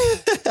good.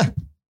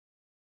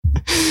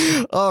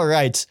 All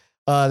right.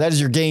 That is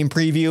your game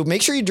preview.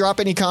 Make sure you drop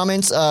any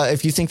comments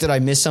if you think that I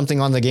missed something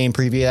on the game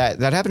preview.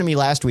 That happened to me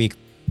last week.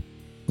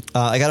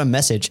 I got a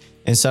message,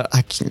 and so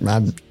I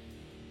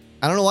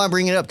don't know why I'm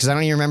bringing it up because I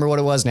don't even remember what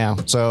it was now.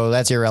 So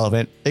that's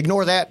irrelevant.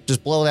 Ignore that.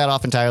 Just blow that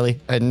off entirely.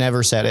 I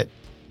never said it.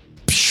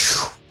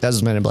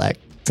 That's a Men in Black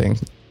thing.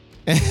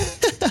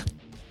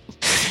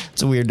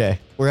 It's a weird day.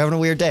 We're having a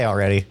weird day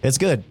already. It's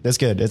good. It's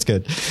good. It's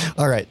good.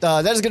 All right.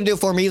 That is going to do it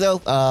for me,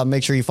 though.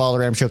 Make sure you follow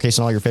Ram Showcase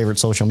on all your favorite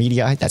social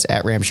media. That's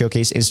at Ram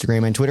Showcase,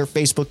 Instagram and Twitter,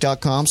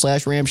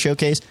 Facebook.com/Ram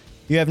Showcase.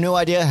 You have no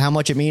idea how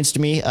much it means to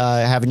me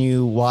having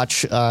you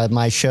watch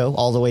my show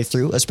all the way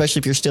through, especially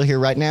if you're still here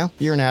right now.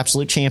 You're an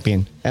absolute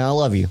champion, and I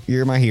love you.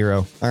 You're my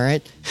hero, all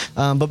right?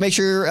 But make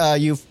sure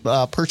you've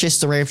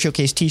purchased the Ram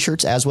Showcase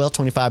t-shirts as well,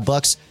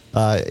 $25.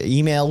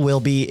 Email will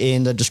be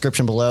in the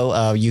description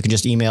below. You can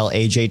just email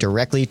AJ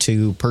directly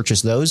to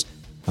purchase those.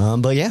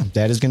 But yeah,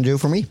 that is going to do it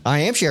for me. I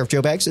am Sheriff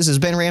Joe Baggs. This has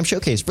been Ram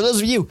Showcase. For those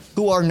of you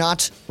who are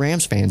not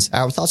Rams fans,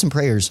 our thoughts and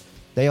prayers,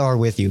 they are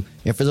with you.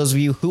 And for those of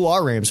you who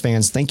are Rams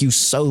fans, thank you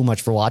so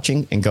much for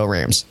watching, and go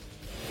Rams.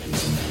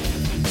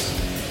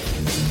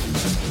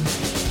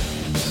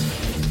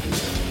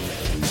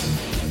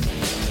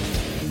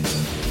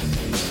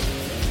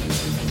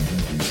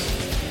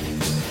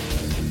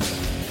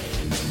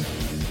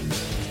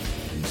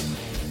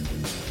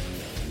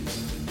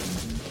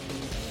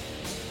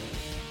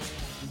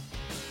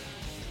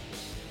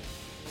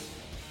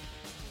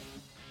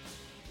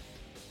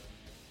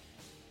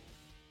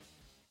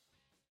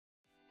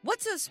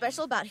 What's so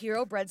special about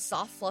Hero Bread's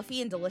soft,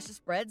 fluffy, and delicious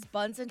breads,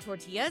 buns, and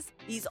tortillas?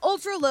 These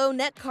ultra-low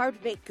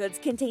net-carb baked goods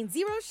contain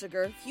zero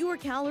sugar, fewer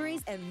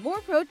calories, and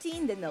more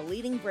protein than the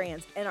leading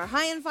brands, and are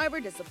high in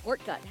fiber to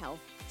support gut health.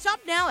 Shop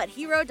now at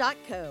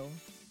Hero.co.